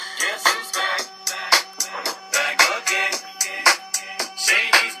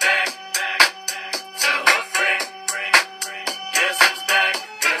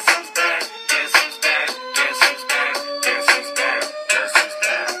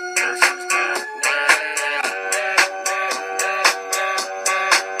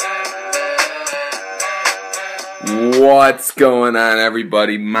What's going on,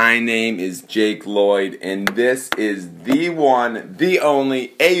 everybody? My name is Jake Lloyd, and this is the one, the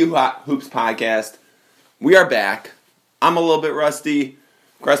only AU Hoops podcast. We are back. I'm a little bit rusty.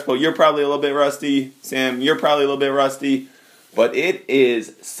 Crespo, you're probably a little bit rusty. Sam, you're probably a little bit rusty. But it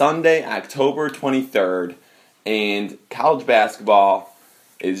is Sunday, October 23rd, and college basketball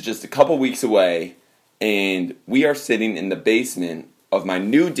is just a couple weeks away, and we are sitting in the basement of my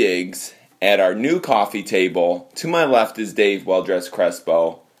new digs at our new coffee table. To my left is Dave Well-Dressed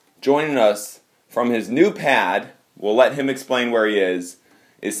Crespo. Joining us from his new pad, we'll let him explain where he is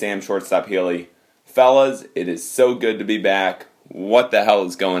Sam Shortstop Healy. Fellas, it is so good to be back. What the hell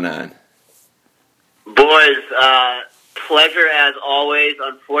is going on? Boys, pleasure as always.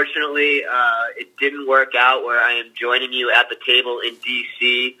 Unfortunately, it didn't work out where I am joining you at the table in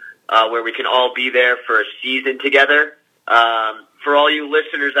D.C., where we can all be there for a season together. For all you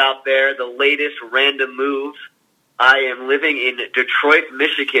listeners out there, the latest random move, I am living in Detroit,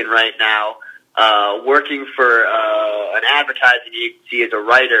 Michigan right now, working for an advertising agency as a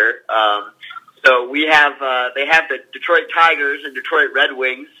writer. So we have they have the Detroit Tigers and Detroit Red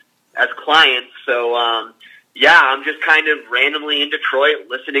Wings as clients. So, I'm just kind of randomly in Detroit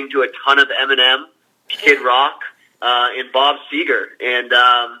listening to a ton of Eminem, Kid Rock, and Bob Seger. And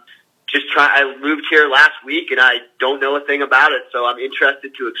I moved here last week, and I don't know a thing about it, so I'm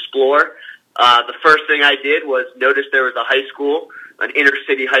interested to explore. The first thing I did was notice there was a high school, an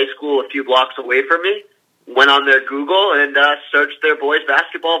inner-city high school a few blocks away from me. Went on their Google and searched their boys'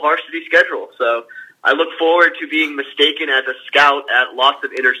 basketball varsity schedule. So I look forward to being mistaken as a scout at lots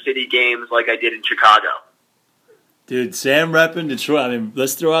of inner-city games like I did in Chicago. Dude, Sam repping Detroit. I mean,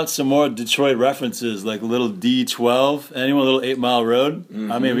 let's throw out some more Detroit references, like a little D12, anyone, a little 8 Mile Road.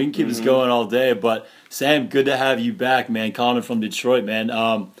 I mean, we can keep this going all day, but Sam, good to have you back, man. Calling from Detroit, man.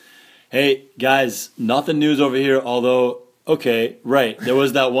 Hey, guys, nothing news over here, although, okay, right. There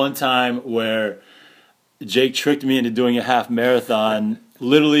was that one time where Jake tricked me into doing a half marathon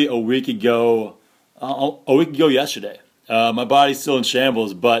literally a week ago yesterday. My body's still in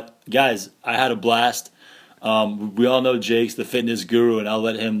shambles, but, guys, I had a blast. We all know Jake's the fitness guru, and I'll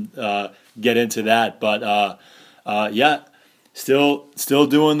let him get into that. But still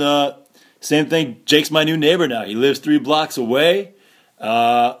doing the same thing. Jake's my new neighbor now. He lives 3 blocks away.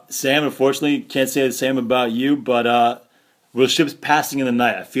 Sam, unfortunately, can't say the same about you, but we're ships passing in the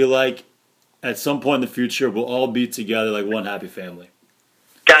night. I feel like at some point in the future, we'll all be together like one happy family.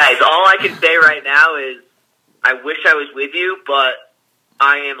 Guys, all I can say right now is I wish I was with you, but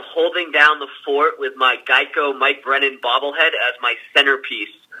I am holding down the fort with my Geico Mike Brennan bobblehead as my centerpiece,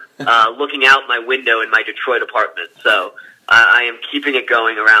 looking out my window in my Detroit apartment. So I am keeping it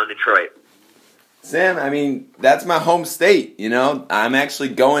going around Detroit. Sam, I mean, that's my home state, you know. I'm actually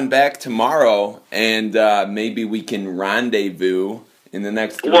going back tomorrow, and maybe we can rendezvous in the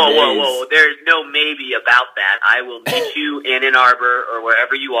next 3 days. Whoa. There's no maybe about that. I will meet you in Ann Arbor or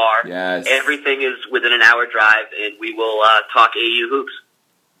wherever you are. Yes. Everything is within an hour drive, and we will talk AU hoops.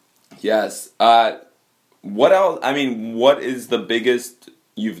 Yes. What else? I mean, what is the biggest?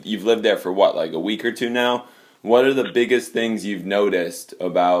 You've lived there for what, like a week or two now? What are the biggest things you've noticed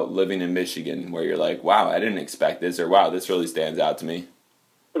about living in Michigan where you're like, wow, I didn't expect this, or wow, this really stands out to me?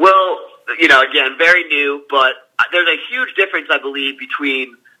 Well, again, very new, but there's a huge difference, I believe,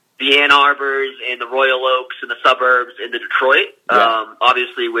 between the Ann Arbors and the Royal Oaks and the suburbs and the Detroit,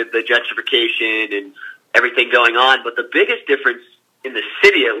 obviously with the gentrification and everything going on. But the biggest difference in the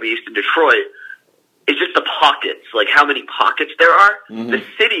city, at least in Detroit, is just the pockets, like how many pockets there are. Mm-hmm. The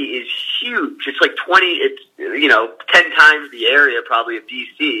city is huge. It's like 10 times the area probably of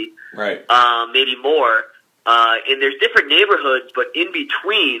D.C., right? Maybe more. And there's different neighborhoods, but in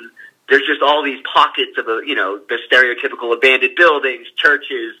between, there's just all these pockets of, the stereotypical abandoned buildings,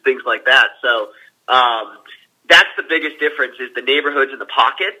 churches, things like that. So that's the biggest difference is the neighborhoods and the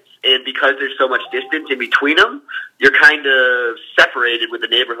pockets. And because there's so much distance in between them, you're kind of separated with the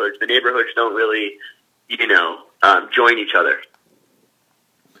neighborhoods. The neighborhoods don't really, join each other.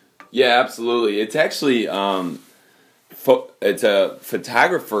 Yeah, absolutely. It's actually it's a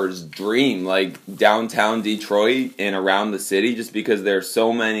photographer's dream, like downtown Detroit and around the city, just because there's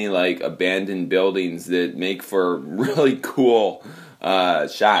so many like abandoned buildings that make for really cool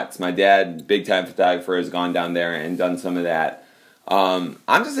shots. My dad, big time photographer, has gone down there and done some of that. I'm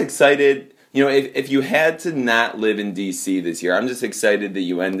just excited. If you had to not live in D.C. this year, I'm just excited that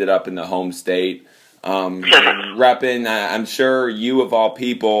you ended up in the home state. Repping, I'm sure you of all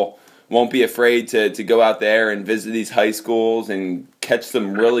people won't be afraid to go out there and visit these high schools and catch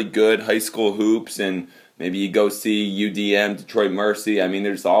some really good high school hoops and Maybe you go see UDM, Detroit Mercy. I mean,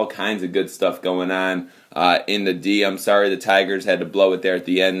 there's all kinds of good stuff going on in the D. I'm sorry the Tigers had to blow it there at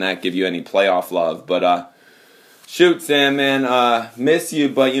the end, not give you any playoff love. But shoot, Sam, man, miss you.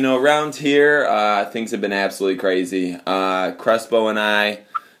 But, around here, things have been absolutely crazy. Crespo and I,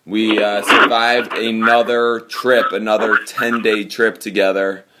 we survived another 10-day trip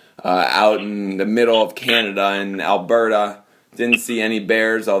together out in the middle of Canada in Alberta. Didn't see any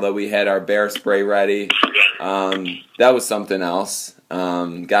bears, although we had our bear spray ready. That was something else.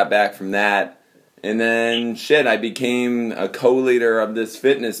 Got back from that. And then, I became a co-leader of this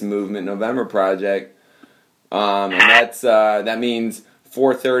fitness movement, November Project. And that means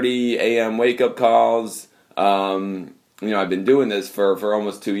 4:30 a.m. wake-up calls. I've been doing this for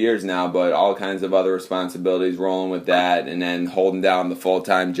almost 2 years now, but all kinds of other responsibilities rolling with that, and then holding down the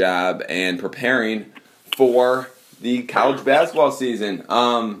full-time job and preparing for the college basketball season.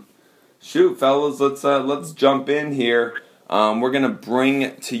 Shoot, fellas, let's jump in here. We're gonna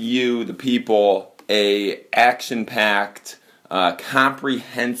bring to you, the people, a action-packed,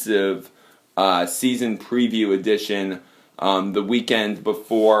 comprehensive season preview edition. The weekend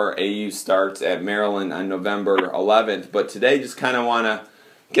before AU starts at Maryland on November 11th. But today, just kind of want to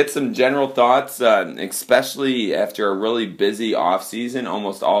get some general thoughts, especially after a really busy offseason,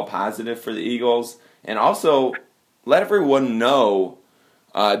 almost all positive for the Eagles. And also, let everyone know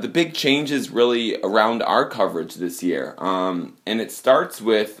the big changes really around our coverage this year. And it starts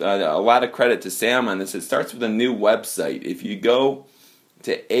with, a lot of credit to Sam on this, it starts with a new website. If you go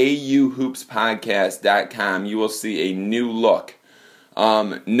to auhoopspodcast.com, you will see a new look.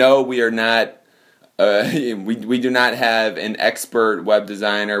 No, we are not, we do not have an expert web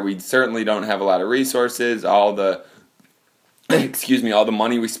designer. We certainly don't have a lot of resources. All the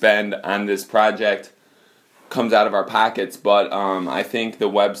money we spend on this project comes out of our pockets, but I think the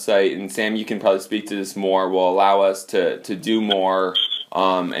website, and Sam, you can probably speak to this more, will allow us to do more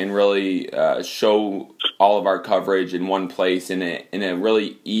and really show all of our coverage in one place in a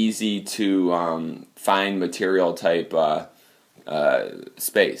really easy to find material type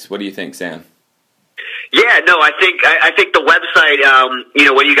space. What do you think, Sam? Yeah, no, I think the website,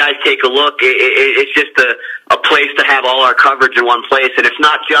 when you guys take a look, it's just a place to have all our coverage in one place, and it's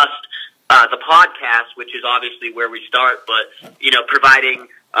not just the podcast, which is obviously where we start, but providing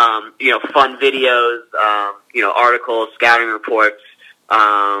fun videos, articles, scouting reports.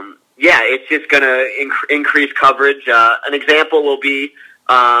 It's just going to increase coverage. An example will be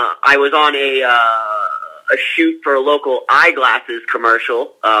I was on a shoot for a local eyeglasses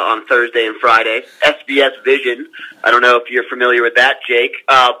commercial on Thursday and Friday, SBS Vision. I don't know if you're familiar with that, Jake,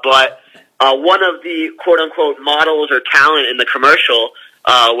 but one of the quote-unquote models or talent in the commercial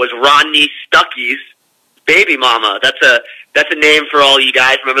was Rodney Stuckey's baby mama. That's a name for all you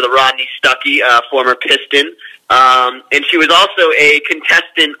guys. Remember the Rodney Stuckey, former Piston. And she was also a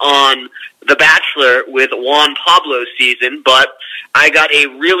contestant on The Bachelor with Juan Pablo's season, but I got a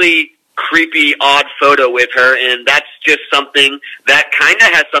really creepy, odd photo with her, and that's just something that kind of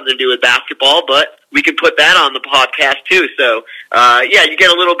has something to do with basketball, but we can put that on the podcast too. So, you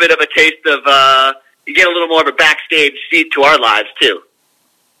get a little bit of a taste of, you get a little more of a backstage seat to our lives too.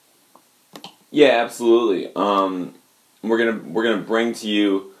 Yeah, absolutely. We're gonna bring to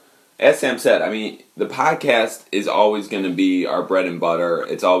you, as Sam said, I mean, the podcast is always going to be our bread and butter.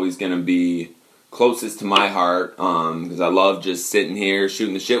 It's always going to be closest to my heart because I love just sitting here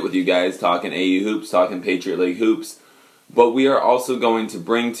shooting the shit with you guys, talking AU hoops, talking Patriot League hoops. But we are also going to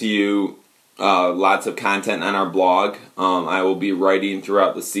bring to you lots of content on our blog. I will be writing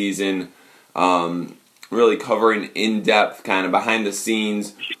throughout the season, really covering in-depth, kind of behind the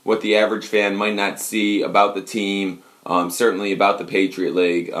scenes, what the average fan might not see about the team. Certainly about the Patriot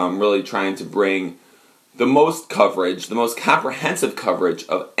League, really trying to bring the most coverage, the most comprehensive coverage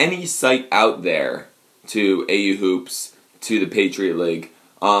of any site out there to AU Hoops, to the Patriot League.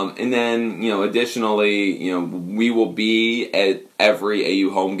 And then, additionally, we will be at every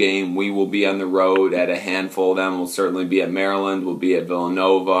AU home game. We will be on the road at a handful of them. We'll certainly be at Maryland. We'll be at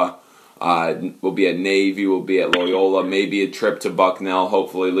Villanova. We'll be at Navy. We'll be at Loyola. Maybe a trip to Bucknell,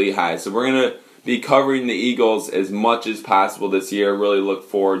 hopefully Lehigh. So we're going to be covering the Eagles as much as possible this year. Really look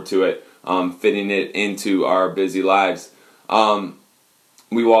forward to it, fitting it into our busy lives.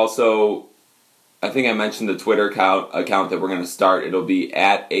 We will also, I think I mentioned the Twitter account that we're going to start. It'll be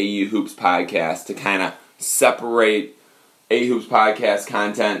at AU Hoops Podcast to kind of separate AU Hoops Podcast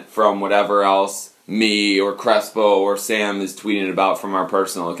content from whatever else me or Crespo or Sam is tweeting about from our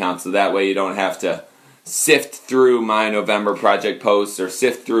personal accounts. So that way you don't have to sift through my November Project posts or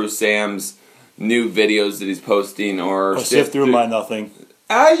sift through Sam's new videos that he's posting or sift through my nothing.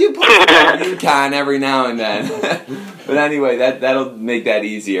 You put UConn every now and then. But anyway, that'll make that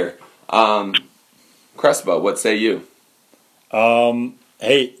easier. Crespo, what say you?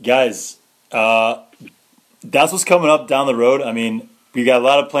 Hey, guys, that's what's coming up down the road. I mean, we got a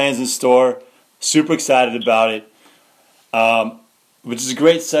lot of plans in store. Super excited about it, which is a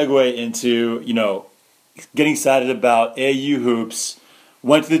great segue into, getting excited about AU hoops.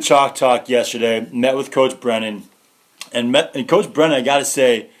 Went to the Chalk Talk yesterday, met with Coach Brennan, and Coach Brennan, I got to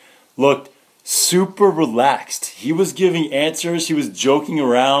say, looked super relaxed. He was giving answers. He was joking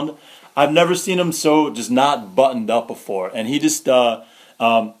around. I've never seen him so just not buttoned up before, and he just just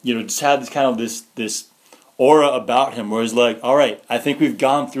had this kind of this aura about him where he's like, all right, I think we've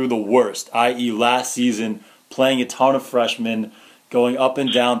gone through the worst, i.e. last season, playing a ton of freshmen, going up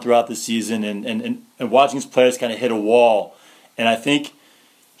and down throughout the season, and watching his players kind of hit a wall. And I think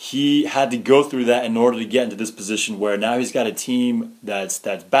he had to go through that in order to get into this position where now he's got a team that's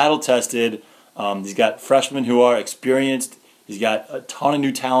battle-tested. He's got freshmen who are experienced. He's got a ton of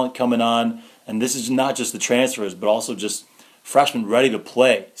new talent coming on. And this is not just the transfers, but also just freshmen ready to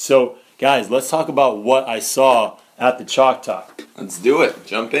play. So, guys, let's talk about what I saw at the Chalk Talk. Let's do it.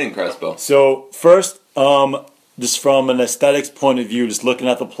 Jump in, Crespo. So, first, just from an aesthetics point of view, just looking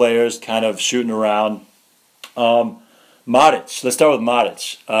at the players, kind of shooting around. Madic. Let's start with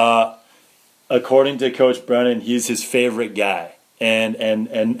Madic. According to Coach Brennan, he's his favorite guy. And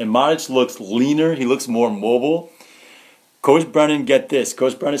Madic looks leaner. He looks more mobile. Coach Brennan, get this.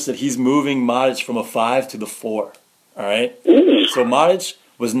 Coach Brennan said he's moving Madic from a 5 to the 4. All right? So Madic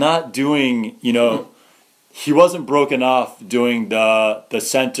was not doing, he wasn't broken off doing the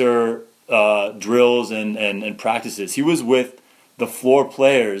center drills and practices. He was with the floor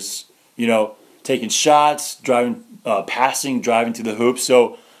players, taking shots, driving, passing, driving to the hoop.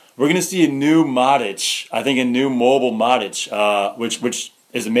 So we're going to see a new Madic, I think a new mobile Madic, which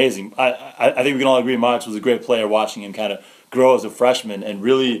is amazing. I think we can all agree Madic was a great player, watching him kind of grow as a freshman and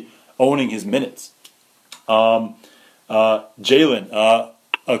really owning his minutes. Jalen,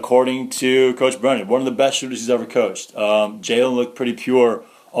 according to Coach Brennan, one of the best shooters he's ever coached. Jalen looked pretty pure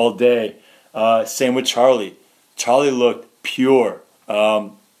all day. Same with Charlie. Charlie looked pure.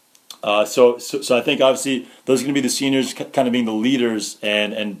 So I think obviously those are going to be the seniors kind of being the leaders,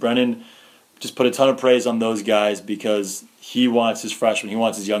 and Brennan just put a ton of praise on those guys because he wants his freshmen, he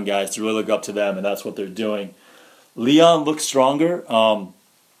wants his young guys to really look up to them, and that's what they're doing. Leon looked stronger. I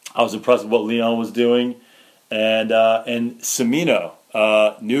was impressed with what Leon was doing. And Semino,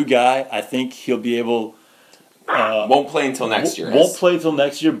 new guy. I think he'll be able. Won't play until next year. Won't play until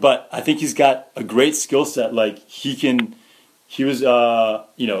next year, but I think he's got a great skill set. Like he was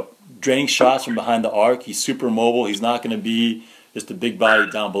draining shots from behind the arc. He's super mobile. He's not going to be just a big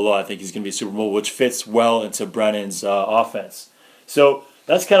body down below. I think he's going to be super mobile, which fits well into Brennan's offense. So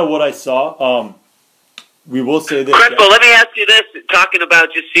that's kind of what I saw. We will say this. Crespo, let me ask you this, talking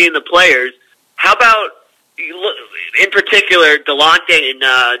about just seeing the players. How about, in particular, Delonte and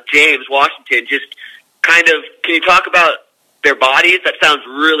James Washington, just kind of, can you talk about their bodies? That sounds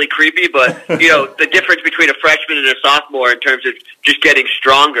really creepy, but, the difference between a freshman and a sophomore in terms of just getting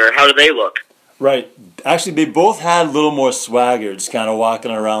stronger, how do they look? Right. Actually, they both had a little more swagger, just kind of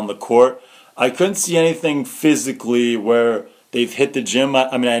walking around the court. I couldn't see anything physically where they've hit the gym.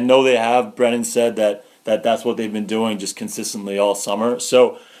 I mean, I know they have. Brennan said that's what they've been doing just consistently all summer.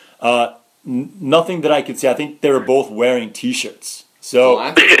 So nothing that I could see. I think they were both wearing T-shirts. So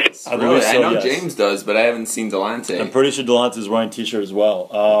I know yes. James does, but I haven't seen Delonte. I'm pretty sure Delonte is wearing T-shirt as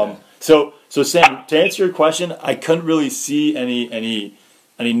well. So Sam, to answer your question, I couldn't really see any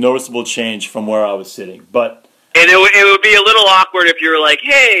noticeable change from where I was sitting, but. And it would be a little awkward if you were like,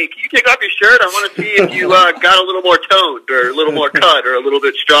 hey, can you take off your shirt? I want to see if you got a little more toned or a little more cut or a little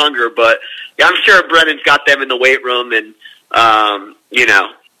bit stronger. But yeah, I'm sure Brennan's got them in the weight room, and, I'm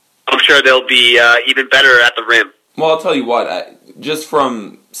sure they'll be even better at the rim. Well, I'll tell you what, just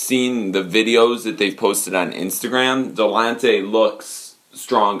from seeing the videos that they've posted on Instagram, Delonte looks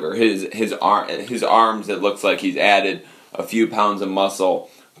stronger. His arms, it looks like he's added a few pounds of muscle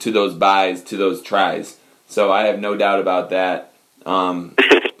to those buys, to those tries. So I have no doubt about that.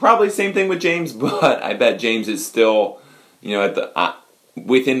 Probably same thing with James, but I bet James is still, at the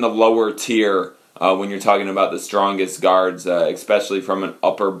within the lower tier when you're talking about the strongest guards, especially from an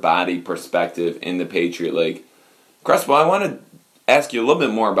upper body perspective in the Patriot League. Crespo, I want to ask you a little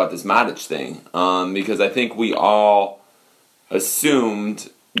bit more about this Madic thing because I think we all assumed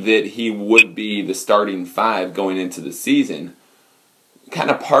that he would be the starting 5 going into the season.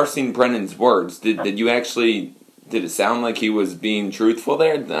 Kind of parsing Brennan's words, did it sound like he was being truthful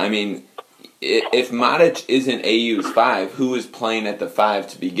there? I mean, if Madic isn't AU's 5, who is playing at the 5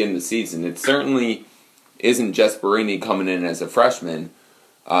 to begin the season? It certainly isn't Jesperini coming in as a freshman.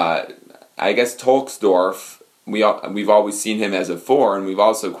 I guess Tolksdorf, we've always seen him as a 4, and we've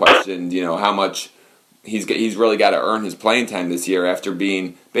also questioned, how much he's really got to earn his playing time this year after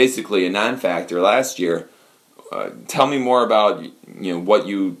being basically a non-factor last year. Tell me more about what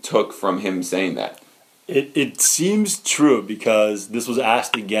you took from him saying that. It seems true because this was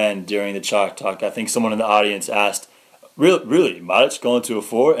asked again during the Chalk Talk. I think someone in the audience asked, really, Madic going to a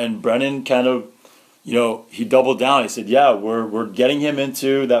 4? And Brennan kind of, he doubled down. He said, yeah, we're getting him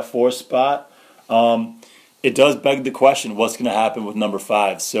into that 4 spot. It does beg the question, what's going to happen with number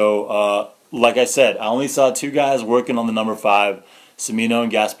 5? So, like I said, I only saw 2 guys working on the number 5, Semino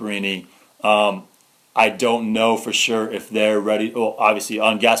and Gasparini. I don't know for sure if they're ready. Well, obviously,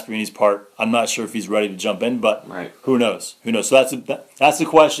 on Gasparini's part, I'm not sure if he's ready to jump in, but Who knows? So that's the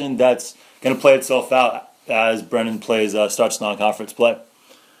question that's going to play itself out as Brennan starts non-conference play.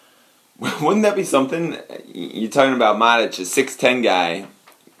 Wouldn't that be something? You're talking about Madic, a 6'10 guy,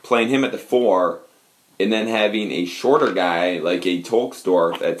 playing him at the 4, and then having a shorter guy like a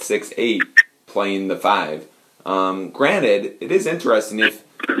Tolksdorf at 6'8 playing the 5. Granted, it is interesting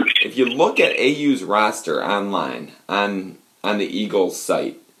if you look at AU's roster online on the Eagles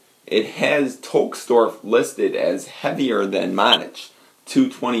site, it has Tolksdorf listed as heavier than Madic,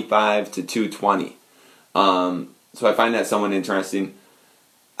 225 to 220. So I find that somewhat interesting.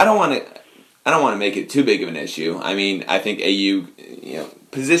 I don't want to make it too big of an issue. I mean, I think AU,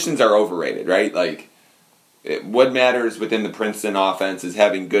 positions are overrated, right? Like, what matters within the Princeton offense is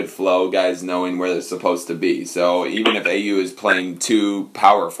having good flow, guys knowing where they're supposed to be. So even if AU is playing 2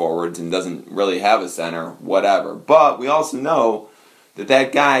 power forwards and doesn't really have a center, whatever. But we also know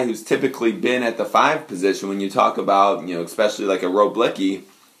that guy who's typically been at the 5 position, when you talk about, especially like a Roblicki,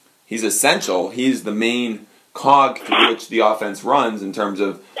 he's essential. He's the main cog through which the offense runs in terms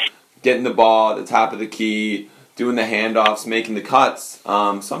of getting the ball at the top of the key, doing the handoffs, making the cuts. So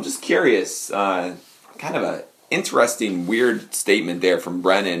I'm just curious. Kind of an interesting, weird statement there from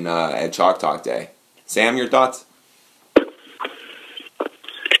Brennan at Chalk Talk Day. Sam, your thoughts?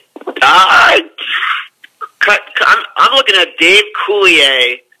 I'm looking at Dave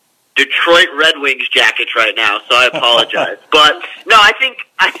Coulier, Detroit Red Wings jackets right now, so I apologize. But no, I think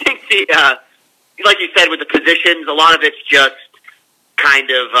the like you said with the positions, a lot of it's just kind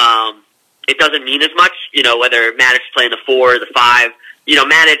of it doesn't mean as much. Whether Madic's playing the 4 or the 5.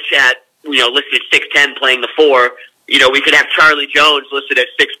 Madic at listed 6'10", playing the 4. We could have Charlie Jones listed at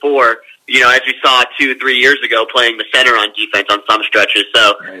 6'4", as we saw 2-3 years ago playing the center on defense on some stretches.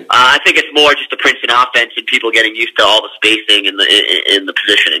 So I think it's more just the Princeton offense and people getting used to all the spacing and the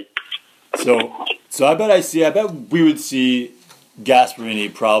positioning. So I bet we would see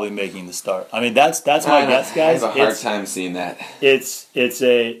Gasparini probably making the start. I mean, that's my guess, guys. I have a hard time seeing that. It's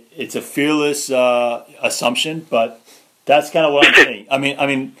a fearless assumption, but that's kind of what I'm saying. I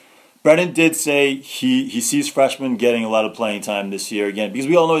mean. Brennan did say he sees freshmen getting a lot of playing time this year again because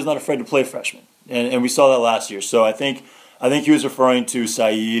we all know he's not afraid to play freshmen, and we saw that last year. So I think he was referring to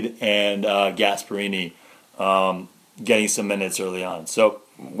Said and Gasparini getting some minutes early on. So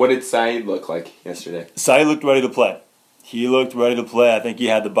what did Said look like yesterday? Said looked ready to play. He looked ready to play. I think he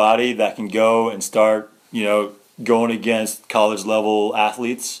had the body that can go and start going against college level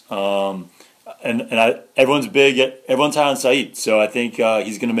athletes. Everyone's high on Said, so I think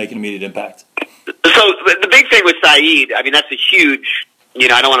he's going to make an immediate impact. So the big thing with Said, I mean, that's a huge,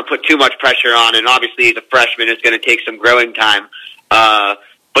 I don't want to put too much pressure on, and obviously he's a freshman, it's going to take some growing time.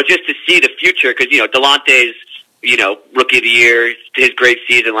 But just to see the future, because, Delante's, rookie of the year, his great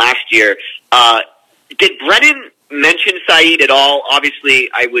season last year. Did Brennan mention Said at all? Obviously,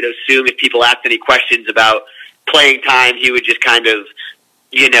 I would assume if people asked any questions about playing time, he would just kind of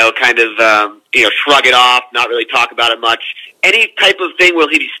shrug it off, not really talk about it much. Any type of thing, will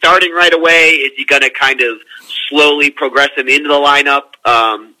he be starting right away? Is he going to kind of slowly progress him into the lineup?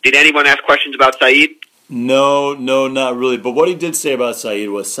 Did anyone ask questions about Said? No, not really. But what he did say about Said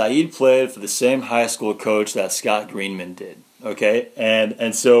was Said played for the same high school coach that Scott Greenman did. Okay?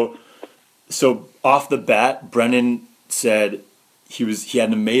 And so off the bat, Brennan said he had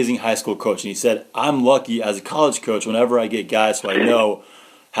an amazing high school coach. And he said, I'm lucky as a college coach whenever I get guys who I know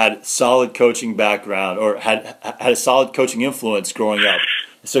had solid coaching background or had a solid coaching influence growing up.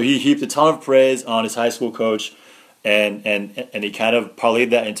 So he heaped a ton of praise on his high school coach, and he kind of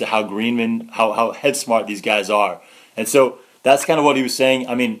parlayed that into how Greenman, how head smart these guys are. And so that's kind of what he was saying.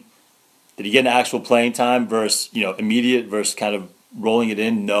 I mean, did he get an actual playing time versus immediate versus kind of rolling it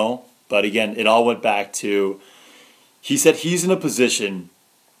in? No. But again, it all went back to, he said he's in a position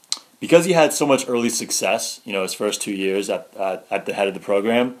because he had so much early success, his first 2 years at the head of the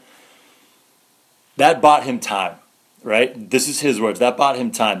program, that bought him time, right? This is his words. That bought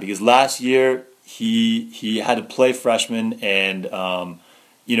him time because last year he had to play freshmen, and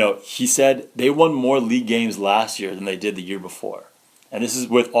he said they won more league games last year than they did the year before, and this is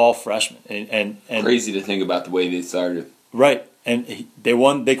with all freshmen. And crazy to think about the way they started. Right, and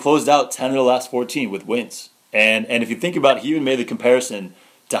they closed out 10 of the last 14 with wins. And if you think about it, he even made the comparison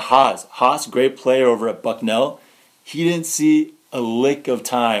to Haas. Haas, great player over at Bucknell. He didn't see a lick of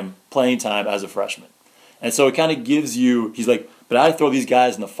playing time as a freshman. And so it kind of gives you, he's like, but I throw these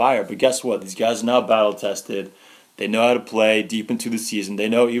guys in the fire. But guess what? These guys are now battle tested. They know how to play deep into the season. They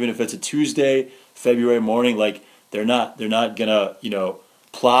know even if it's a Tuesday, February morning, like they're not gonna,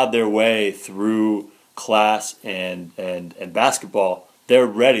 plod their way through class and basketball. They're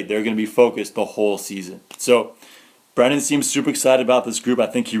ready. They're going to be focused the whole season. So Brennan seems super excited about this group. I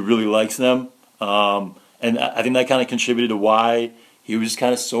think he really likes them. And I think that kind of contributed to why he was just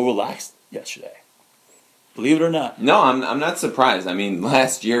kind of so relaxed yesterday. Believe it or not. No, I'm not surprised. I mean,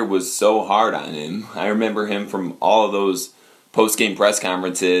 last year was so hard on him. I remember him from all of those post-game press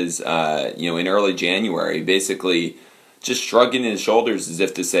conferences, in early January, basically just shrugging his shoulders as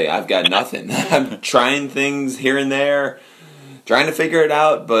if to say, I've got nothing. I'm trying things here and there, trying to figure it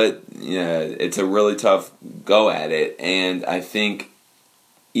out, but it's a really tough go at it. And I think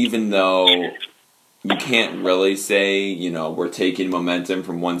even though you can't really say, we're taking momentum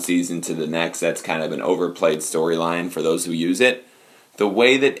from one season to the next, that's kind of an overplayed storyline for those who use it. The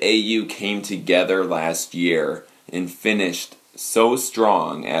way that AU came together last year and finished so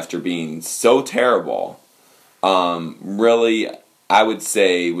strong after being so terrible, really, I would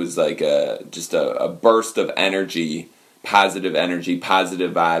say was like just a burst of energy, positive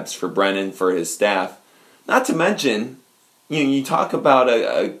vibes for Brennan, for his staff. Not to mention, you talk about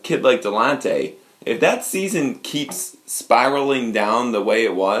a kid like Delonte. If that season keeps spiraling down the way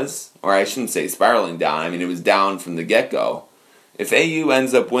it was, or I shouldn't say spiraling down, I mean it was down from the get-go. If AU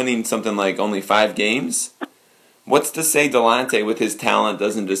ends up winning something like only 5 games, what's to say Delonte with his talent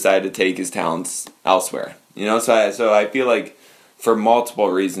doesn't decide to take his talents elsewhere? So I feel like for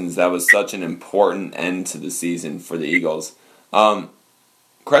multiple reasons that was such an important end to the season for the Eagles.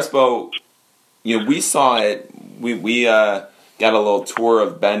 Crespo, we saw it. We got a little tour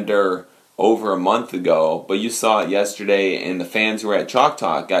of Bender over a month ago, but you saw it yesterday, and the fans who were at Chalk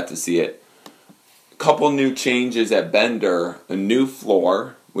Talk got to see it. A couple new changes at Bender, a new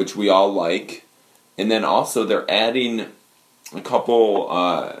floor, which we all like, and then also they're adding a couple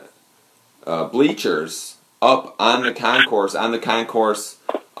bleachers up on the concourse,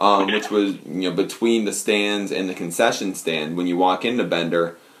 which was between the stands and the concession stand when you walk into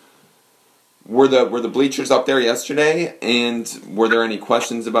Bender. Were the bleachers up there yesterday, and were there any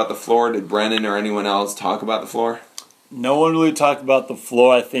questions about the floor? Did Brennan or anyone else talk about the floor? No one really talked about the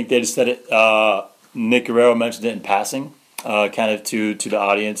floor. I think they just said it. Nick Guerrero mentioned it in passing, kind of to the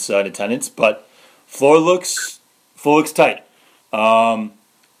audience in attendance. But floor looks tight.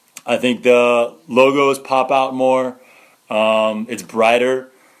 I think the logos pop out more. It's brighter.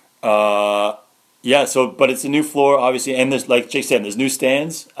 But it's a new floor, obviously, and there's, like Jake said, there's new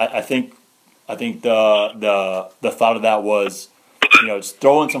stands. I think the thought of that was, just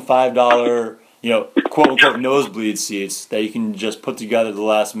throw in some $5, quote unquote nosebleed seats that you can just put together at the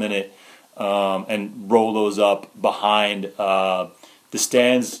last minute, and roll those up behind the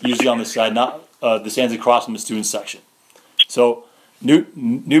stands, usually on the side, not the stands across from the student section. So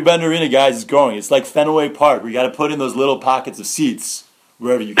New Bend Arena, guys, is growing. It's like Fenway Park. We got to put in those little pockets of seats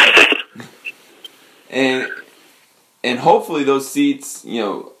wherever you can. And hopefully those seats,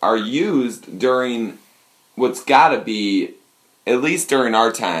 are used during what's got to be, at least during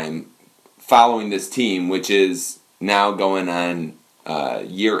our time, following this team, which is now going on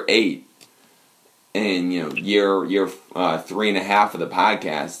year 8 and year 3.5 of the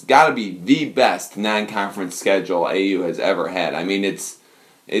podcast. Got to be the best non-conference schedule AU has ever had. I mean, it's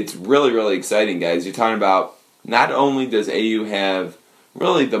really, really exciting, guys. You're talking about not only does AU have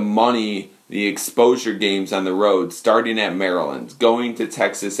really the money, the exposure games on the road, starting at Maryland, going to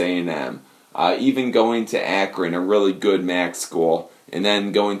Texas A&M, even going to Akron, a really good MAC school, and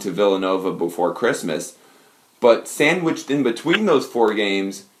then going to Villanova before Christmas. But sandwiched in between those 4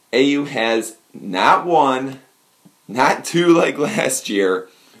 games, AU has not 1, not 2 like last year,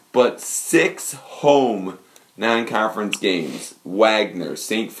 but 6 home non-conference games. Wagner,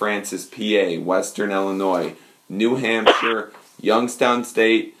 St. Francis, PA, Western Illinois, New Hampshire, Youngstown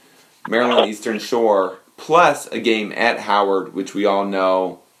State, Maryland Eastern Shore, plus a game at Howard, which we all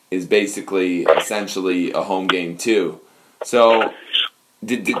know is basically essentially a home game too. So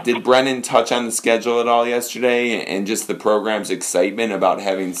Did Brennan touch on the schedule at all yesterday and just the program's excitement about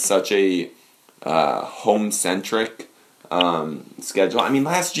having such a home-centric schedule? I mean,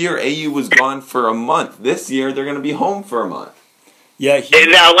 last year AU was gone for a month. This year they're going to be home for a month. Yeah,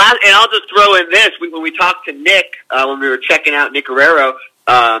 and I'll just throw in this. When we talked to Nick, when we were checking out Nick Guerrero,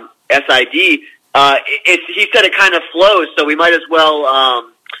 SID, he said it kind of flows, so we might as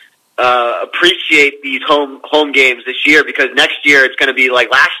well appreciate these home games this year, because next year it's going to be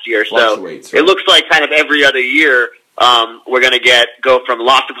like last year. So right? It looks like kind of every other year we're going to go from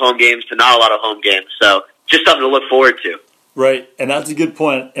lots of home games to not a lot of home games. So just something to look forward to. Right, and that's a good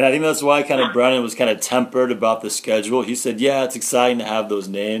point. And I think that's why kind of Brennan was kind of tempered about the schedule. He said, yeah, it's exciting to have those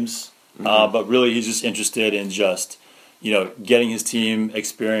names, but really he's just interested in just, getting his team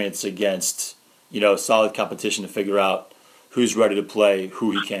experience against, solid competition to figure out who's ready to play,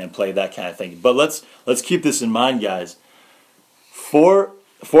 who he can play, that kind of thing. But let's keep this in mind, guys. Four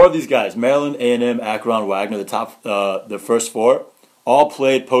of these guys, Maryland, A&M, Akron, Wagner, the first four, all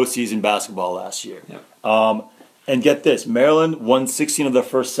played postseason basketball last year. Yeah. And get this, Maryland won 16 of their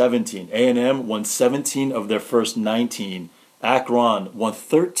first 17. A&M won 17 of their first 19. Akron won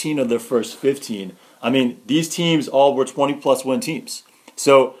 13 of their first 15. I mean, these teams all were 20-plus win teams.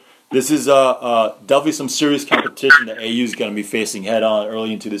 So this is definitely some serious competition that AU is going to be facing head-on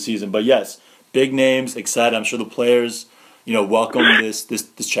early into the season. But yes, big names, excited. I'm sure the players, welcome this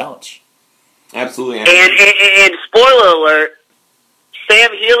challenge. Absolutely. And spoiler alert,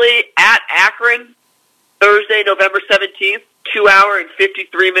 Sam Healy at Akron, Thursday, November 17th, 2-hour and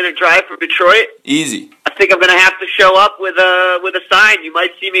 53-minute drive from Detroit. Easy. I think I'm going to have to show up with a sign. You might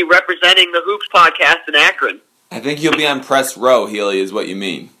see me representing the Hoops podcast in Akron. I think you'll be on press row, Healy, is what you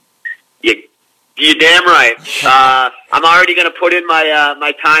mean. You're damn right. I'm already going to put in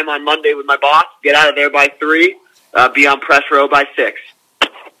my time on Monday with my boss, get out of there by 3, be on press row by 6.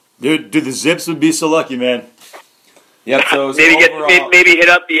 Dude, the Zips would be so lucky, man. Yep. So maybe hit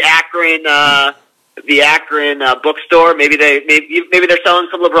up the Akron bookstore. Maybe they're selling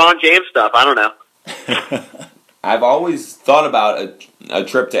some LeBron James stuff. I don't know. I've always thought about a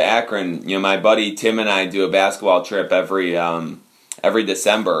trip to Akron. My buddy Tim and I do a basketball trip every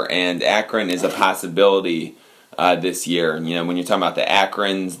December, and Akron is a possibility this year. When you're talking about the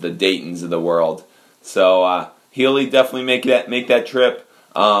Akrons, the Daytons of the world. So Healy, definitely make that trip.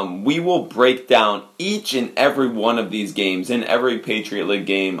 We will break down each and every one of these games and every Patriot League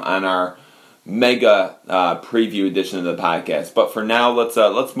game on our mega preview edition of the podcast. But for now,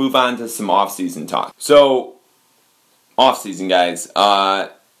 let's move on to some off-season talk. So, off-season, guys, I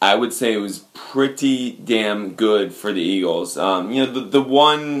would say it was pretty damn good for the Eagles. The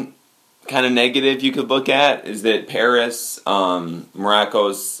one kind of negative you could look at is that Paris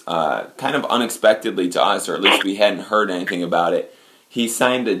Morocco's kind of unexpectedly to us, or at least we hadn't heard anything about it. He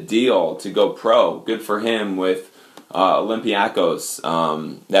signed a deal to go pro. Good for him with Olympiakos,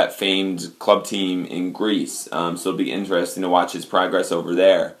 that famed club team in Greece. So it'll be interesting to watch his progress over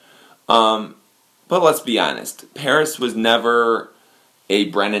there. But let's be honest. Paris was never a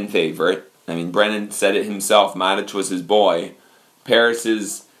Brennan favorite. I mean, Brennan said it himself. Madic was his boy.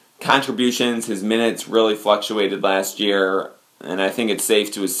 Paris's contributions, his minutes really fluctuated last year, and I think it's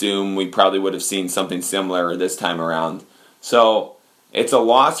safe to assume we probably would have seen something similar this time around. So it's a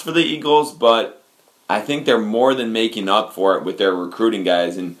loss for the Eagles, but I think they're more than making up for it with their recruiting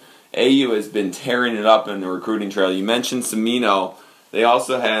guys, and AU has been tearing it up in the recruiting trail. You mentioned Semino. They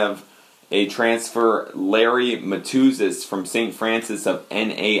also have a transfer, Larry Matuzis from St. Francis of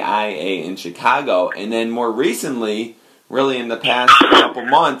NAIA in Chicago. And then more recently, really in the past couple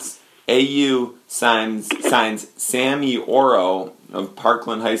months, AU signs Sammy Oro of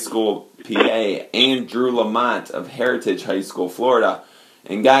Parkland High School, PA, and Drew Lamont of Heritage High School, Florida.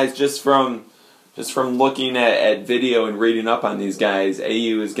 And guys, just from looking at video and reading up on these guys,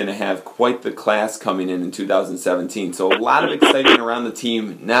 AU is going to have quite the class coming in 2017. So a lot of excitement around the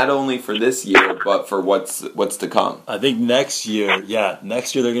team, not only for this year, but for what's to come. I think next year they're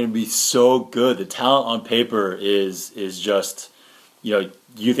going to be so good. The talent on paper is just, you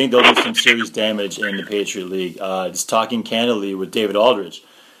think they'll do some serious damage in the Patriot League. Just talking candidly with David Aldridge,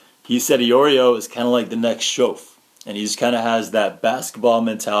 he said Iorio is kind of like the next Shoaf. And he just kind of has that basketball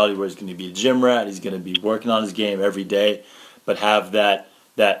mentality where he's going to be a gym rat. He's going to be working on his game every day, but have that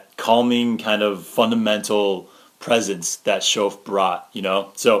calming kind of fundamental presence that Shoaf brought,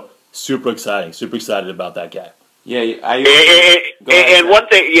 So super excited about that guy. Yeah, and one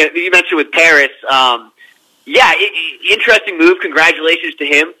thing you mentioned with Paris, interesting move. Congratulations to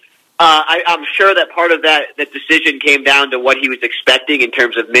him. I'm sure that part of that decision came down to what he was expecting in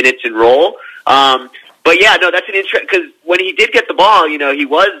terms of minutes and role. But yeah, no, that's an interesting, because when he did get the ball, he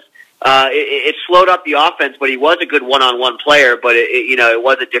was, it slowed up the offense, but he was a good one-on-one player, but it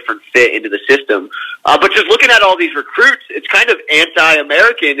was a different fit into the system. But just looking at all these recruits, it's kind of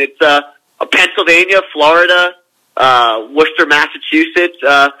anti-American. It's Pennsylvania, Florida, Worcester, Massachusetts,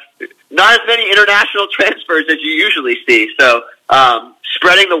 not as many international transfers as you usually see. So,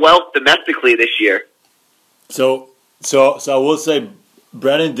 spreading the wealth domestically this year. So I will say,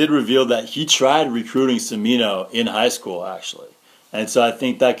 Brennan did reveal that he tried recruiting Semino in high school, actually. And so I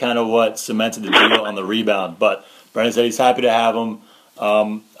think that kind of what cemented the deal on the rebound. But Brennan said he's happy to have him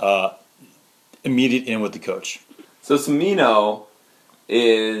immediate in with the coach. So Semino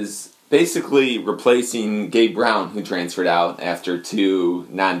is basically replacing Gabe Brown, who transferred out after 2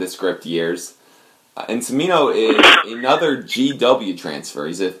 nondescript years. And Semino is another GW transfer.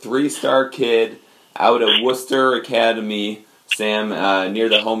 He's a 3-star kid out of Worcester Academy, Sam, near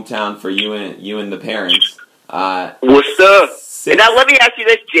the hometown for you and the parents. Worcester. And now let me ask you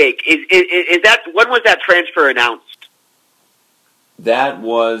this, Jake: is that, when was that transfer announced? That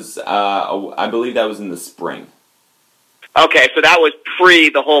was, I believe, that was in the spring. Okay, so that was pre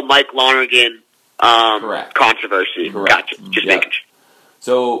the whole Mike Lonergan Correct. Controversy. Correct. Gotcha. Just making sure.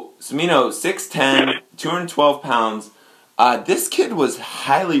 So Semino, 6'10", 212 pounds. This kid was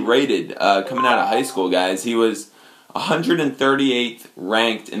highly rated coming out of high school, guys. He was 138th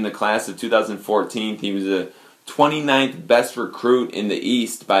ranked in the class of 2014. He was a 29th best recruit in the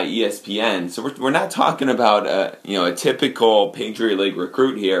East by ESPN. So we're not talking about a typical Patriot League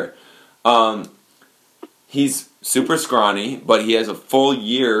recruit here. He's super scrawny, but he has a full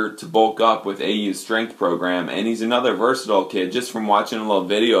year to bulk up with AU's strength program, and he's another versatile kid. Just from watching a little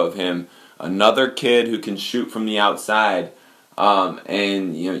video of him, another kid who can shoot from the outside.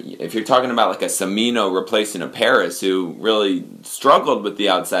 And if you're talking about like a Semino replacing a Paris who really struggled with the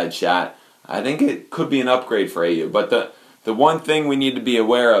outside shot, I think it could be an upgrade for AU. But the one thing we need to be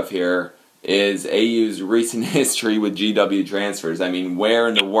aware of here is AU's recent history with GW transfers. I mean, where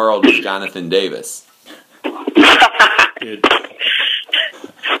in the world was Jonathan Davis? Dude.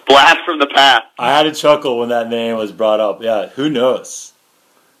 Blast from the past. I had a chuckle when that name was brought up. Yeah, who knows?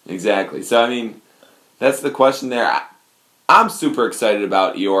 Exactly. So, I mean, that's the question there. I'm super excited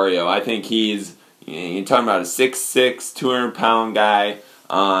about Iorio. I think he's, you're talking about a 6'6", 200-pound guy.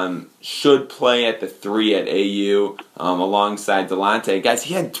 Should play at the 3 at AU alongside Delonte. Guys,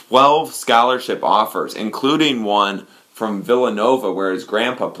 he had 12 scholarship offers, including one from Villanova, where his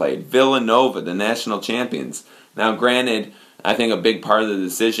grandpa played. Villanova, the national champions. Now, granted, I think a big part of the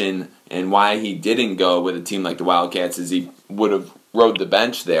decision and why he didn't go with a team like the Wildcats is he would have rode the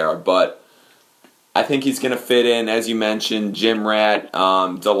bench there, but I think he's going to fit in, as you mentioned, Jim Rat.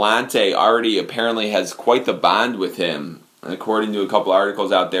 Delonte already apparently has quite the bond with him. According to a couple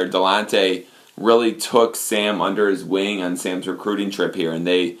articles out there, Delonte really took Sam under his wing on Sam's recruiting trip here, and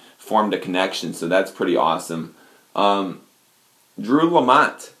they formed a connection, so that's pretty awesome. Drew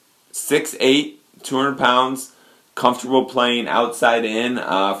Lamont, 6'8", 200 pounds, comfortable playing outside in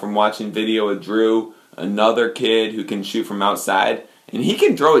from watching video of Drew. Another kid who can shoot from outside. And he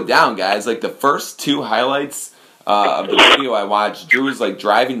can throw it down, guys. Like the first 2 highlights of the video I watched, Drew was like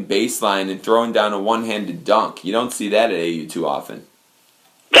driving baseline and throwing down a one-handed dunk. You don't see that at AU too often.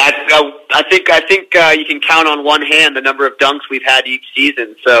 I think you can count on one hand the number of dunks we've had each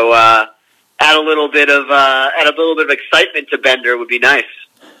season. So add a little bit of excitement to Bender would be nice.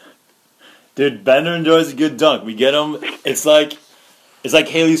 Dude, Bender enjoys a good dunk. We get him. It's like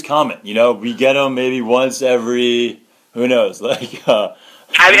Haley's Comet. We get him maybe once every. Who knows? I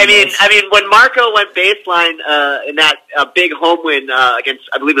mean, when Marco went baseline in that big home win against,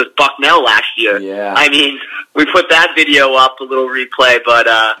 I believe it was Bucknell last year. Yeah. I mean, we put that video up, a little replay, but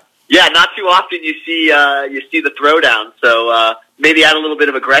yeah, not too often you see the throwdown. So maybe add a little bit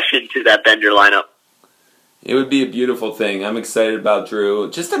of aggression to that Bender lineup. It would be a beautiful thing. I'm excited about Drew.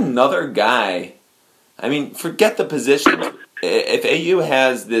 Just another guy. I mean, forget the positions. If AU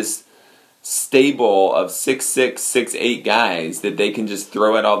has this stable of 6'6", 6'8" guys that they can just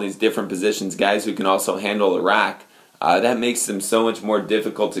throw at all these different positions, guys who can also handle the rack, that makes them so much more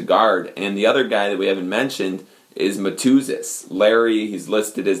difficult to guard. And the other guy that we haven't mentioned is Matuzis. Larry, he's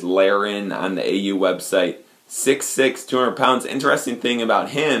listed as Larin on the AU website. 6'6", 200 pounds. Interesting thing about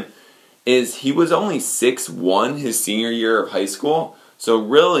him is he was only 6'1" his senior year of high school. So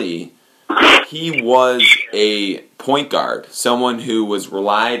really, he was a point guard, someone who was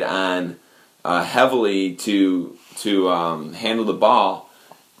relied on heavily to handle the ball.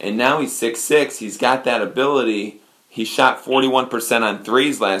 And now he's 6'6". He's got that ability. He shot 41% on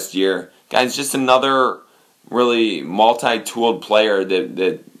threes last year. Guys, just another really multi-tooled player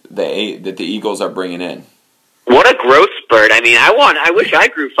that that the Eagles are bringing in. What a growth spurt! I mean, I wish I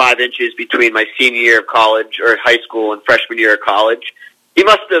grew 5 inches between my senior year of college or high school and freshman year of college. He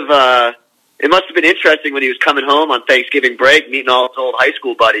must have. It must have been interesting when he was coming home on Thanksgiving break, meeting all his old high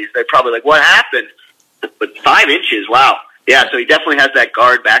school buddies. They're probably like, "What happened?" But 5 inches, wow. Yeah, so he definitely has that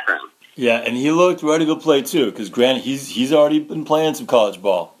guard background. Yeah, and he looked ready to play too. Because granted, he's already been playing some college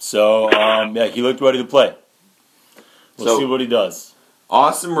ball. So yeah, he looked ready to play. We'll see what he does.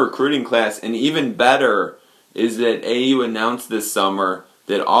 Awesome recruiting class, and even better is that AU announced this summer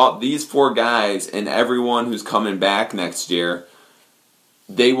that all these 4 guys and everyone who's coming back next year,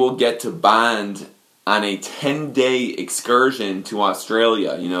 they will get to bond on a 10-day excursion to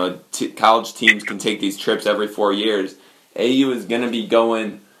Australia. You know, college teams can take these trips every 4 years. AU is going to be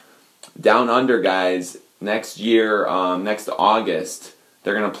going down under, guys, next year, next August.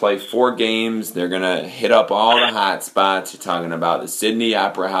 They're going to play 4 games. They're going to hit up all the hot spots. You're talking about the Sydney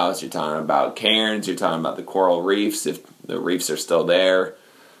Opera House. You're talking about Cairns. You're talking about the coral reefs, if the reefs are still there.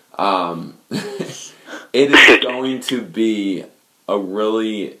 It is going to be a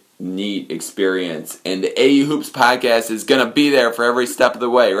really neat experience. And the AU Hoops podcast is going to be there for every step of the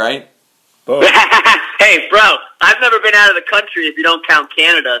way, right? Hey, bro, I've never been out of the country if you don't count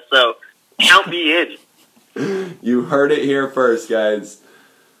Canada, so count me in. You heard it here first, guys.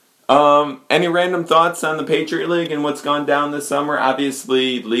 Any random thoughts on the Patriot League and what's gone down this summer?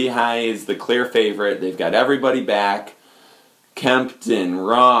 Obviously, Lehigh is the clear favorite. They've got everybody back. Kempton,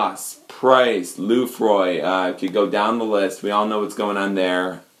 Ross, Price, Lufroy, if you go down the list, we all know what's going on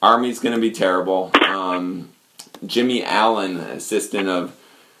there. Army's going to be terrible. Jimmy Allen, assistant of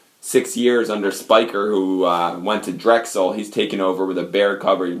 6 years under Spiker, who went to Drexel, he's taken over with a bare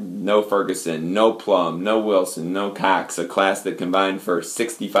cover. No Ferguson, no Plum, no Wilson, no Cox. A class that combined for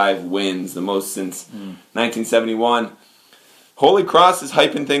 65 wins, the most since 1971. Holy Cross is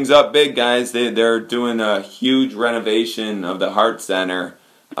hyping things up big, guys. They're doing a huge renovation of the Hart Center.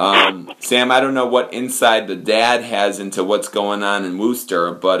 Sam, I don't know what insight the dad has into what's going on in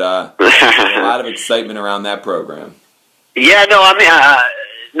Worcester, but there's a lot of excitement around that program. Yeah, no, I mean,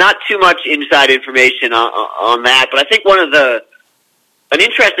 not too much inside information on that, but I think an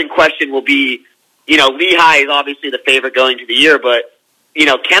interesting question will be, you know, Lehigh is obviously the favorite going to the year, but, you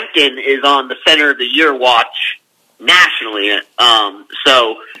know, Kempton is on the center of the year watch nationally.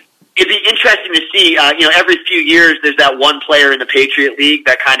 So it'd be interesting to see, you know, every few years there's that one player in the Patriot League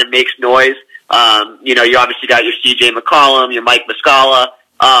that kind of makes noise. You know, you obviously got your C.J. McCollum, your Mike Muscala.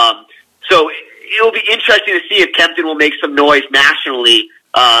 So it'll be interesting to see if Kempton will make some noise nationally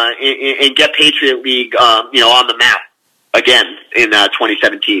and get Patriot League, you know, on the map again in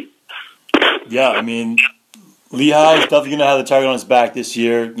 2017. Yeah, I mean, Lehigh is definitely going to have the target on his back this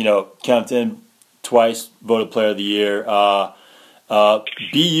year. You know, Kempton twice voted Player of the Year. BU,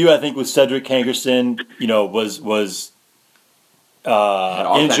 I think, with Cedric Hankerson, you know, was injured,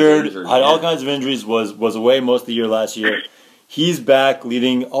 had all kinds of injuries, was away most of the year last year. He's back,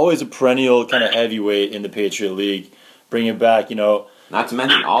 leading always a perennial kind of heavyweight in the Patriot League, bringing back, you know. Not to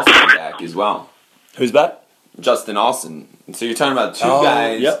mention Alston back as well. Who's back? Justin Alston. So you're talking about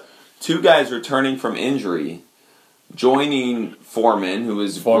two guys returning from injury, joining Foreman, who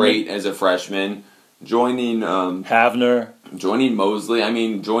was great as a freshman, joining Havner, joining Mosley. I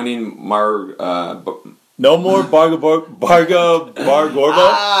mean, joining no more Bargorba.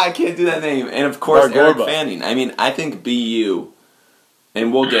 I can't do that name. And of course, Eric Fanning. I mean, I think BU,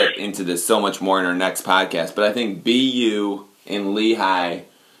 and we'll get into this so much more in our next podcast, but I think BU and Lehigh,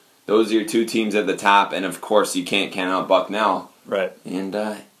 those are your 2 teams at the top, and of course you can't count out Bucknell. Right. And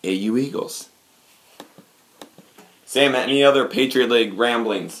AU Eagles. Sam, any other Patriot League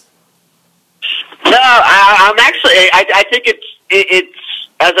ramblings? No, I'm actually. I think it's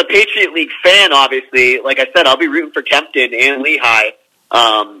as a Patriot League fan, obviously. Like I said, I'll be rooting for Kempton and Lehigh.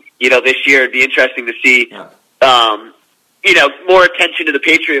 You know, this year it'd be interesting to see. You know, more attention to the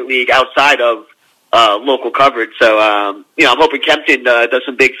Patriot League outside of local coverage. So, you know, I'm hoping Kempton does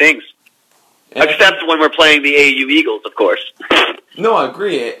some big things. Except when we're playing the AU Eagles, of course. No, I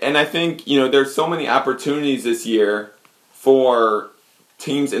agree. And I think, you know, there's so many opportunities this year for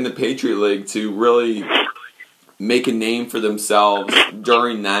teams in the Patriot League to really make a name for themselves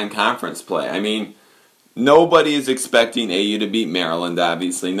during non-conference play. I mean, nobody is expecting AU to beat Maryland,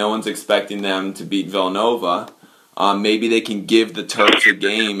 obviously. No one's expecting them to beat Villanova. Maybe they can give the Terps a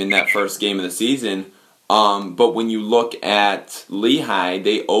game in that first game of the season. But when you look at Lehigh,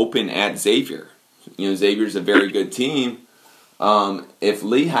 they open at Xavier. You know, Xavier's a very good team. If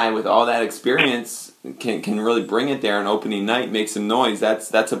Lehigh, with all that experience, can really bring it there on opening night, make some noise,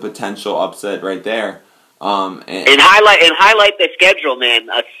 that's a potential upset right there. And highlight the schedule, man.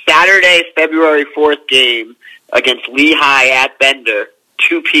 A Saturday, February 4th game against Lehigh at Bender,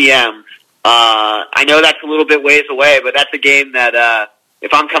 2 p.m. I know that's a little bit ways away, but that's a game that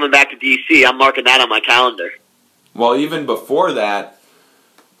if I'm coming back to D.C., I'm marking that on my calendar. Well, even before that,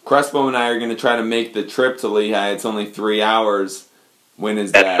 Crespo and I are going to try to make the trip to Lehigh. It's only 3 hours. When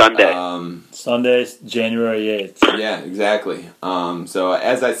is that? Sunday. Sunday, January 8th. Yeah, exactly. So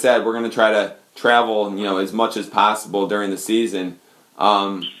as I said, we're going to try to travel, as much as possible during the season.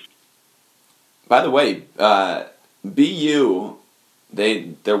 By the way, BU,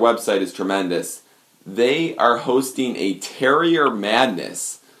 their website is tremendous. They are hosting a Terrier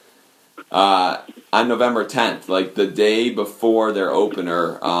Madness on November 10th, like the day before their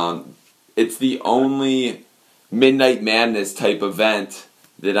opener. It's the only Midnight Madness type event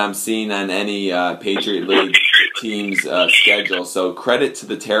that I'm seeing on any Patriot League team's schedule. So credit to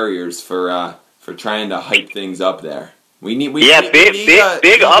the Terriers for trying to hype things up there. We need big up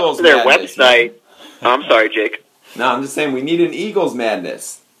to their Madness, website. man. Oh, I'm sorry, Jake. No, I'm just saying we need an Eagles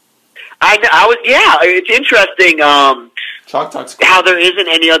Madness. It's interesting. Chalk Talk's how there isn't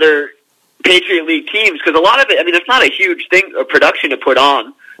any other Patriot League teams, because a lot of it, it's not a huge thing, a production to put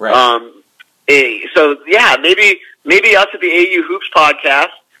on. Right. So yeah, maybe us at the AU Hoops podcast,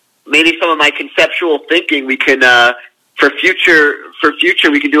 maybe some of my conceptual thinking, we can for future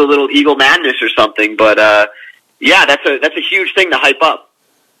we can do a little Eagle Madness or something. But yeah, that's a huge thing to hype up.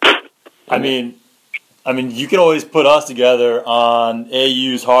 I mean, you can always put us together on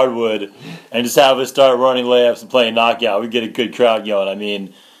AU's hardwood and just have us start running layups and playing knockout. We get a good crowd going. I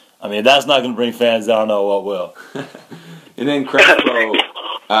mean, if that's not going to bring fans, I don't know what will. And then Crespo,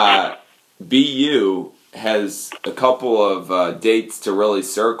 BU has a couple of dates to really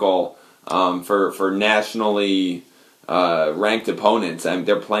circle for nationally ranked opponents.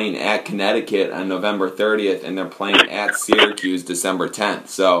 They're playing at Connecticut on November 30th, and they're playing at Syracuse December 10th.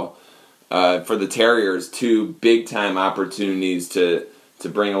 So for the Terriers, two big-time opportunities to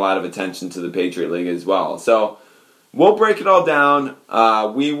bring a lot of attention to the Patriot League as well. So we'll break it all down.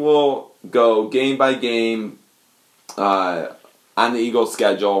 We will go game by game on the Eagles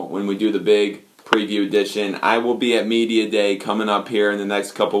schedule when we do the big preview edition. I will be at Media Day coming up here in the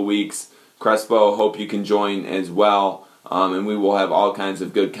next couple weeks. Crespo, hope you can join as well, and we will have all kinds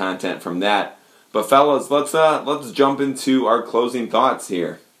of good content from that. But fellas, let's jump into our closing thoughts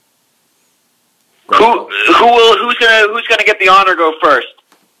here. Crespo. Who's gonna get the honor? Go first.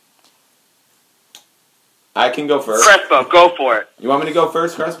 I can go first. Crespo, go for it. You want me to go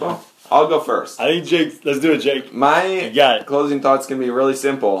first, Crespo? I'll go first. I think Jake. Let's do it, Jake. My closing thoughts can be really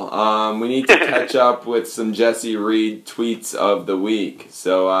simple. We need to catch up with some Jesse Reed tweets of the week.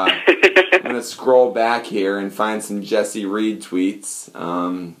 So I'm going to scroll back here and find some Jesse Reed tweets.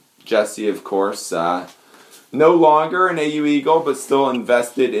 Jesse, of course, no longer an AU Eagle, but still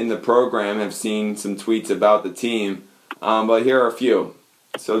invested in the program. Have seen some tweets about the team. But here are a few.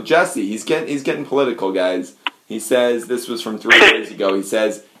 So Jesse, he's getting political, guys. He says, this was from 3 days ago, he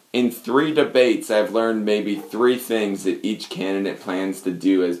says, in 3 debates, I've learned maybe 3 things that each candidate plans to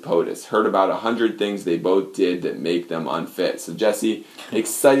do as POTUS. Heard about 100 things they both did that make them unfit. So Jesse,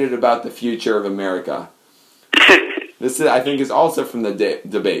 excited about the future of America. This, I think, is also from the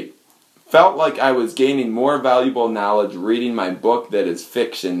debate. Felt like I was gaining more valuable knowledge reading my book that is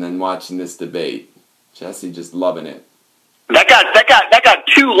fiction than watching this debate. Jesse just loving it. That got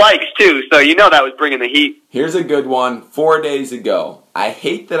 2 likes too, so you know that was bringing the heat. Here's a good one. 4 days ago. I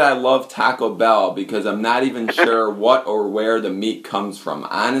hate that I love Taco Bell because I'm not even sure what or where the meat comes from.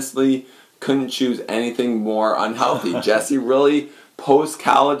 Honestly, couldn't choose anything more unhealthy. Jesse really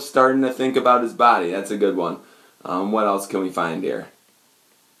post-college starting to think about his body. That's a good one. What else can we find here?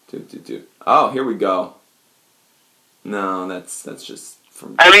 Oh, here we go. No, that's just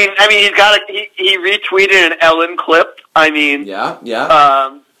from. I mean, he retweeted an Ellen clip. Yeah.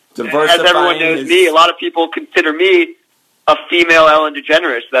 As everyone knows me, a lot of people consider me a female Ellen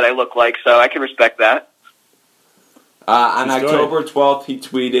DeGeneres that I look like, so I can respect that. On October 12th, he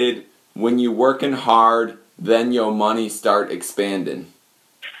tweeted, "When you working hard, then your money start expanding."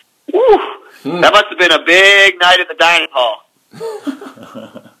 Woo! That must have been a big night at the dining hall.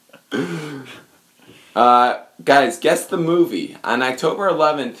 Guys, guess the movie. On October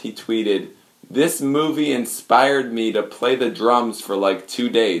 11th, he tweeted, "This movie inspired me to play the drums for like 2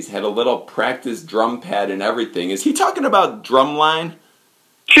 days. Had a little practice drum pad and everything." Is he talking about Drumline?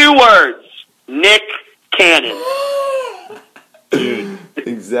 2 words. Nick Cannon. Dude.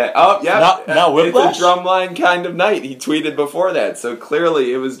 Exactly. Oh, yeah. Not Whiplash? It's a Drumline kind of night. He tweeted before that, so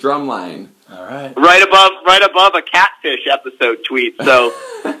clearly it was Drumline. All right. Right above a Catfish episode tweet. So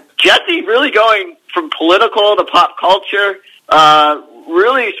Jesse really going from political to pop culture,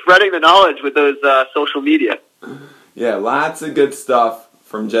 really spreading the knowledge with those social media. Yeah, lots of good stuff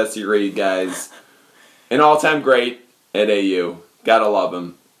from Jesse Reed, guys. An all-time great at AU. Gotta love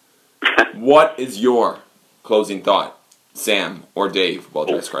him. What is your closing thought, Sam or Dave, about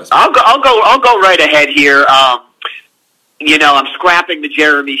Jess Crespo? I'll go right ahead here. I'm scrapping the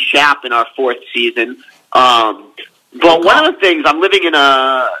Jeremy Schaap in our fourth season. But one of the things, I'm living in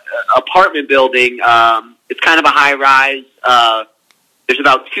a apartment building. It's kind of a high rise. There's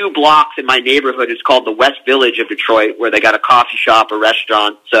about 2 blocks in my neighborhood. It's called the West Village of Detroit, where they got a coffee shop, a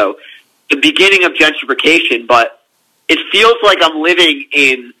restaurant. So the beginning of gentrification, but it feels like I'm living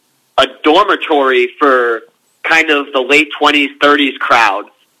in a dormitory for kind of the late 20s, 30s crowd.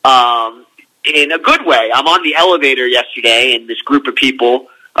 In a good way. I'm on the elevator yesterday, and this group of people,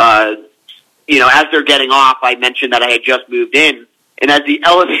 as they're getting off, I mentioned that I had just moved in. And as the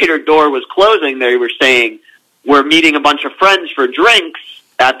elevator door was closing, they were saying, we're meeting a bunch of friends for drinks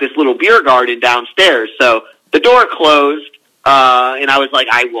at this little beer garden downstairs. So the door closed, and I was like,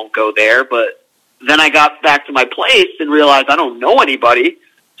 I won't go there. But then I got back to my place and realized I don't know anybody.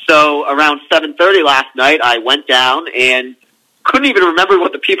 So around 7:30 last night, I went down and couldn't even remember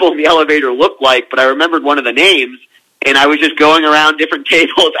what the people in the elevator looked like, but I remembered one of the names, and I was just going around different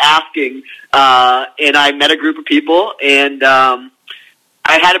tables asking, and I met a group of people, and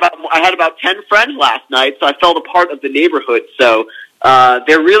I had about 10 friends last night, so I felt a part of the neighborhood. So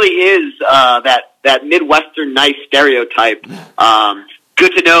there really is that Midwestern nice stereotype.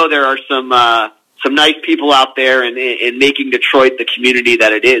 Good to know there are some nice people out there in making Detroit the community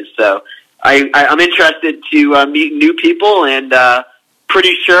that it is. So I'm interested to meet new people, and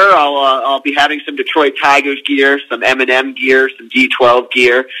pretty sure I'll be having some Detroit Tigers gear, some M&M gear, some D12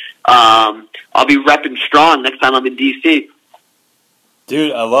 gear. I'll be repping strong next time I'm in DC.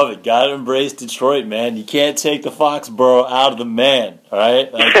 Dude, I love it. Gotta embrace Detroit, man. You can't take the Foxborough out of the man, all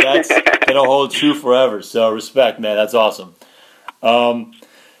right? Like, that's gonna hold true forever. So respect, man. That's awesome.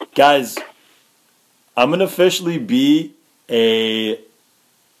 Guys, I'm gonna officially be a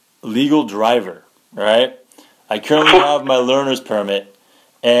legal driver, all right? I currently have my learner's permit,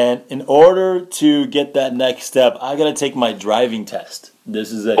 and in order to get that next step, I gotta take my driving test.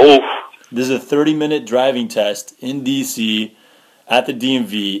 This is a 30-minute driving test in DC at the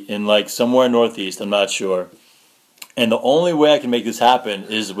DMV in like somewhere northeast. I'm not sure. And the only way I can make this happen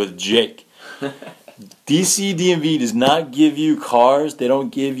is with Jake. DC DMV does not give you cars. They don't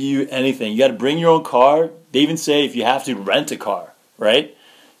give you anything. You got to bring your own car. They even say if you have to rent a car, right?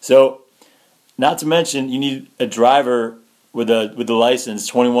 So, not to mention, you need a driver with the license,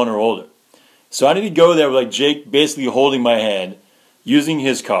 21 or older. So I need to go there with like Jake basically holding my hand, using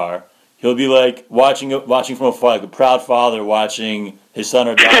his car. He'll be like watching from afar, like a proud father watching his son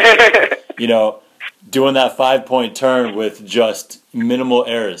or daughter, doing that 5-point turn with just minimal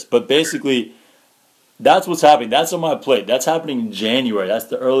errors. But basically, that's what's happening. That's on my plate. That's happening in January. That's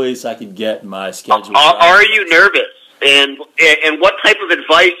the earliest I could get my schedule. Are you nervous? And what type of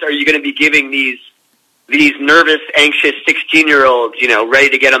advice are you going to be giving these nervous, anxious 16-year-olds, ready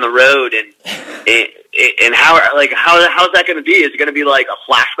to get on the road? And how's that going to be? Is it going to be like a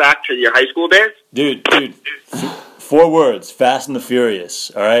flashback to your high school days? Dude, 4 words: Fast and the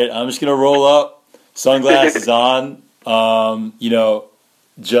Furious. All right, I'm just going to roll up, sunglasses on,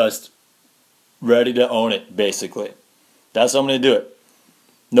 just ready to own it. Basically, that's how I'm going to do it.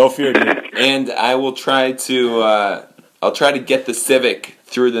 No fear, dude. And I will try to. I'll try to get the Civic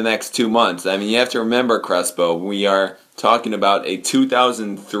through the next 2 months. I mean, you have to remember, Crespo, we are talking about a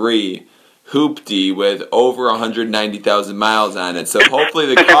 2003 Hoopty with over 190,000 miles on it. So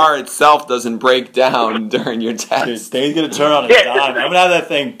hopefully the car itself doesn't break down during your test. Dude, thing's going to turn on a dime. I'm going to have that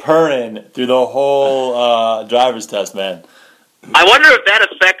thing purring through the whole driver's test, man. I wonder if that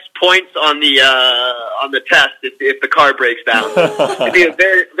affects points on the test if the car breaks down. It'd be a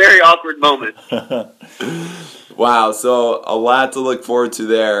very, very awkward moment. Wow, so a lot to look forward to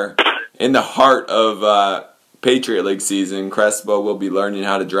there. In the heart of Patriot League season, Crespo will be learning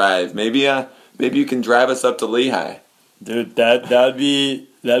how to drive. Maybe you can drive us up to Lehigh. Dude, that'd be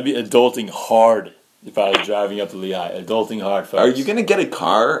adulting hard if I was driving up to Lehigh. Adulting hard, folks. Are you gonna get a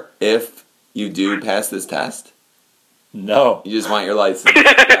car if you do pass this test? No. You just want your license.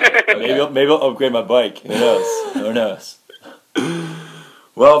 Yeah, okay. Maybe I'll upgrade my bike. Who knows? Who knows?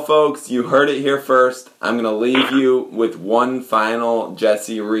 Well, folks, you heard it here first. I'm going to leave you with one final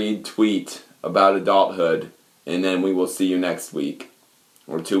Jesse Reed tweet about adulthood, and then we will see you next week,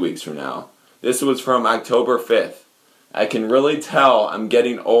 or 2 weeks from now. This was from October 5th. I can really tell I'm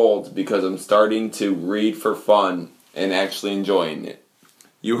getting old because I'm starting to read for fun and actually enjoying it.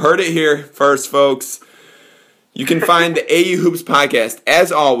 You heard it here first, folks. You can find the AU Hoops podcast,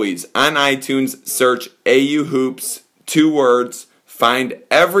 as always, on iTunes. Search AU Hoops, 2 words. Find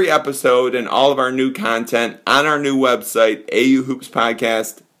every episode and all of our new content on our new website,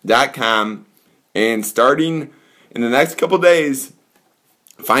 auhoopspodcast.com. And starting in the next couple days,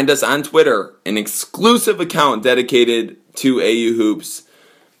 find us on Twitter, an exclusive account dedicated to AU Hoops,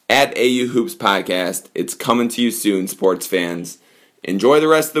 at AU Hoops Podcast. It's coming to you soon, sports fans. Enjoy the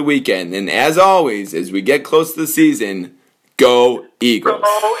rest of the weekend. And as always, as we get close to the season, go Eagles. Go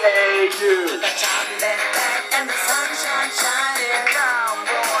AU.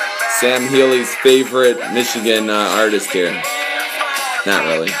 Sam Healy's favorite Michigan artist here. Not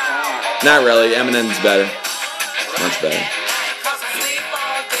really. Not really. Eminem's better. Much better.